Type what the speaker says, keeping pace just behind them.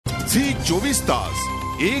तास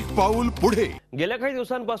एक पाऊल पुढे। गेल्या काही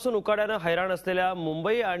दिवसांपासून उकाड्याने हैराण असलेल्या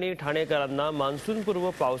मुंबई आणि ठाणेकरांना मान्सूनपूर्व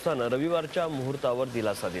पावसाने रविवारच्या मुहूर्तावर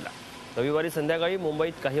दिलासा दिला। रविवारी संध्याकाळी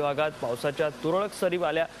मुंबईत काही भागात पावसाच्या तुरळक सरी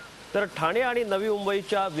आल्या, तर ठाणे आणि नवी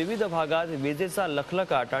मुंबईच्या विविध भागात विजेचा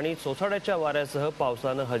लखलखाट आणि सोसाट्याच्या वाऱ्यासह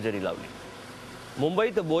पावसाने हजेरी लावली।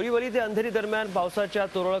 मुंबईत बोरीवली ते अंधेरी दरम्यान पावसाच्या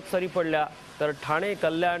तुरळक सरी पडल्या, तर ठाणे,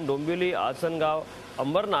 कल्याण, डोंबिवली, आसनगाव,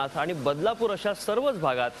 अंबरनाथ आणि बदलापूर अशा सर्वच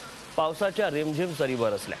भागात पावसाच्या रिमझिम सरी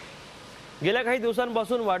बरसल्या। गेल्या काही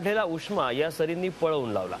दिवसांपासून वाढलेला उष्मा या सरींनी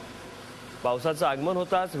पळवून लावला। पावसाचं आगमन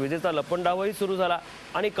होताच विजेचा लपंडावही सुरू झाला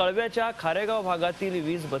आणि कळव्याच्या खारेगाव भागातील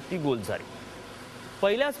वीज बत्ती गुल झाली।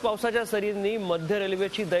 पहिल्याच पावसाच्या सरींनी मध्य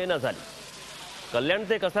रेल्वेची दैना झाली। कल्याण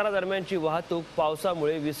ते कसारा दरम्यानची वाहतूक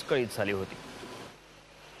पावसामुळे विस्कळीत झाली होती।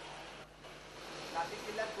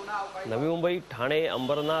 नवी मुंबई, ठाणे,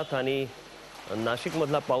 अंबरनाथ आणि नाशिक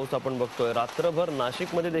मधला पाऊस आपण बघतोय। रात्रभर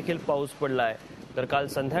नाशिकमध्ये देखील पाऊस पडलाय, तर काल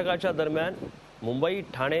संध्याकाळच्या दरम्यान मुंबई,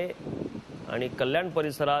 ठाणे आणि कल्याण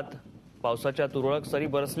परिसरात पावसाच्या तुरळक सरी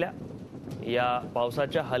बरसल्या। या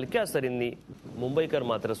पावसाच्या हलक्या सरींनी मुंबईकर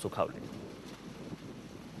मात्र सुखावले।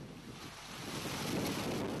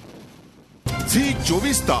 झी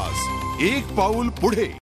 24 तास एक पाऊल पुढे।